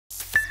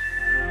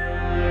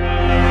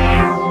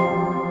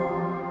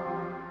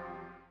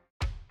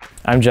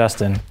I'm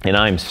Justin. And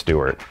I'm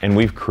Stuart, and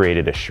we've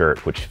created a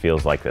shirt which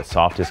feels like the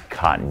softest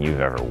cotton you've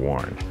ever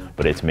worn,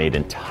 but it's made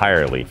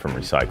entirely from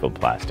recycled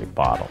plastic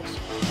bottles.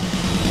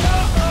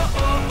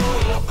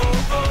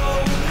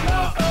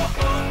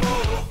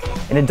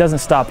 And it doesn't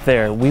stop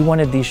there. We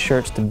wanted these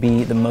shirts to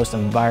be the most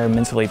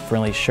environmentally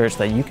friendly shirts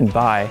that you can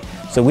buy,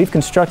 so we've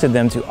constructed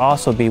them to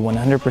also be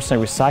 100%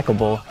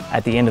 recyclable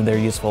at the end of their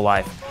useful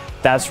life.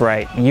 That's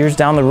right, years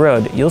down the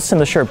road, you'll send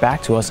the shirt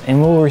back to us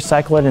and we'll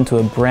recycle it into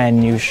a brand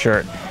new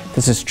shirt.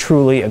 This is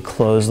truly a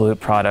closed-loop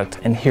product,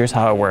 and here's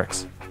how it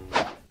works.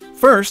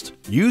 First,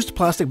 used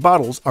plastic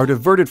bottles are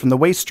diverted from the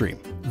waste stream.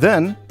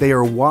 Then, they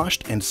are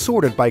washed and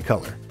sorted by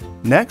color.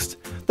 Next,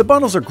 the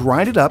bottles are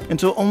grinded up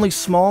until only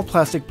small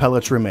plastic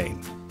pellets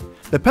remain.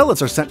 The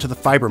pellets are sent to the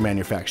fiber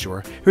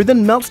manufacturer, who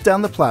then melts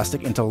down the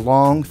plastic into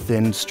long,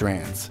 thin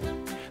strands.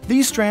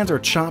 These strands are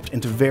chopped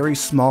into very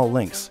small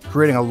lengths,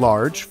 creating a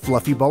large,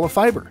 fluffy ball of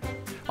fiber.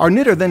 Our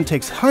knitter then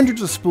takes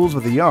hundreds of spools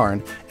of the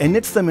yarn and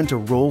knits them into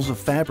rolls of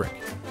fabric.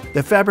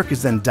 The fabric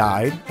is then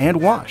dyed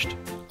and washed.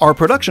 Our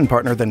production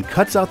partner then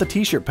cuts out the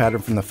t-shirt pattern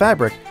from the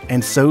fabric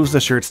and sews the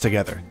shirts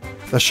together.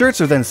 The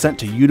shirts are then sent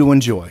to you to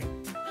enjoy.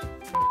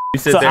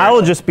 So I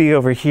will just be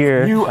over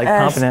here, like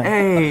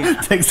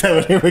confident. Take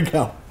 7, here we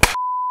go.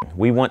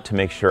 We want to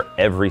make sure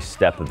every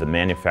step of the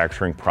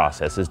manufacturing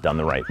process is done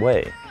the right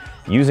way.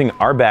 Using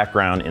our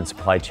background in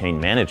supply chain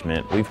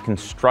management, we've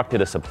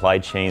constructed a supply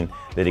chain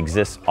that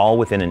exists all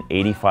within an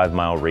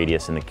 85-mile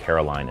radius in the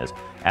Carolinas,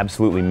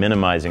 absolutely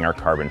minimizing our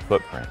carbon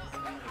footprint.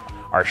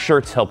 Our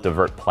shirts help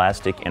divert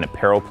plastic and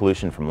apparel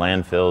pollution from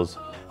landfills,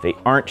 they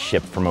aren't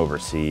shipped from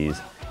overseas,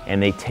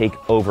 and they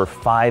take over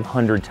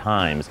 500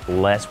 times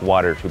less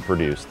water to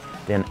produce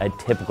than a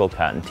typical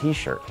cotton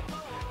t-shirt.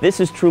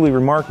 This is truly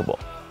remarkable.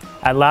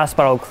 At Last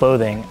Bottle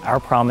Clothing, our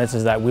promise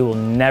is that we will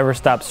never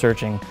stop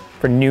searching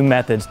for new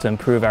methods to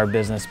improve our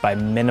business by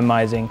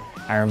minimizing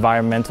our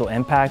environmental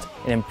impact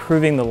and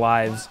improving the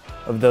lives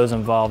of those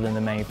involved in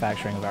the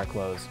manufacturing of our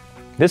clothes.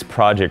 This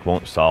project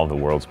won't solve the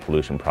world's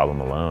pollution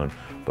problem alone,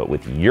 but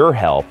with your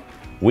help,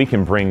 we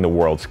can bring the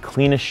world's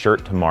cleanest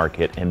shirt to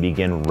market and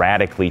begin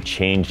radically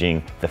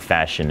changing the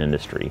fashion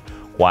industry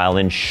while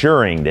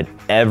ensuring that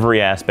every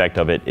aspect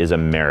of it is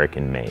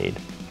American-made.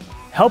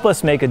 Help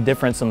us make a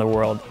difference in the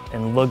world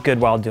and look good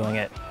while doing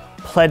it.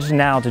 Pledge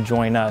now to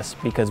join us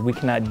because we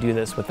cannot do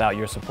this without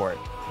your support.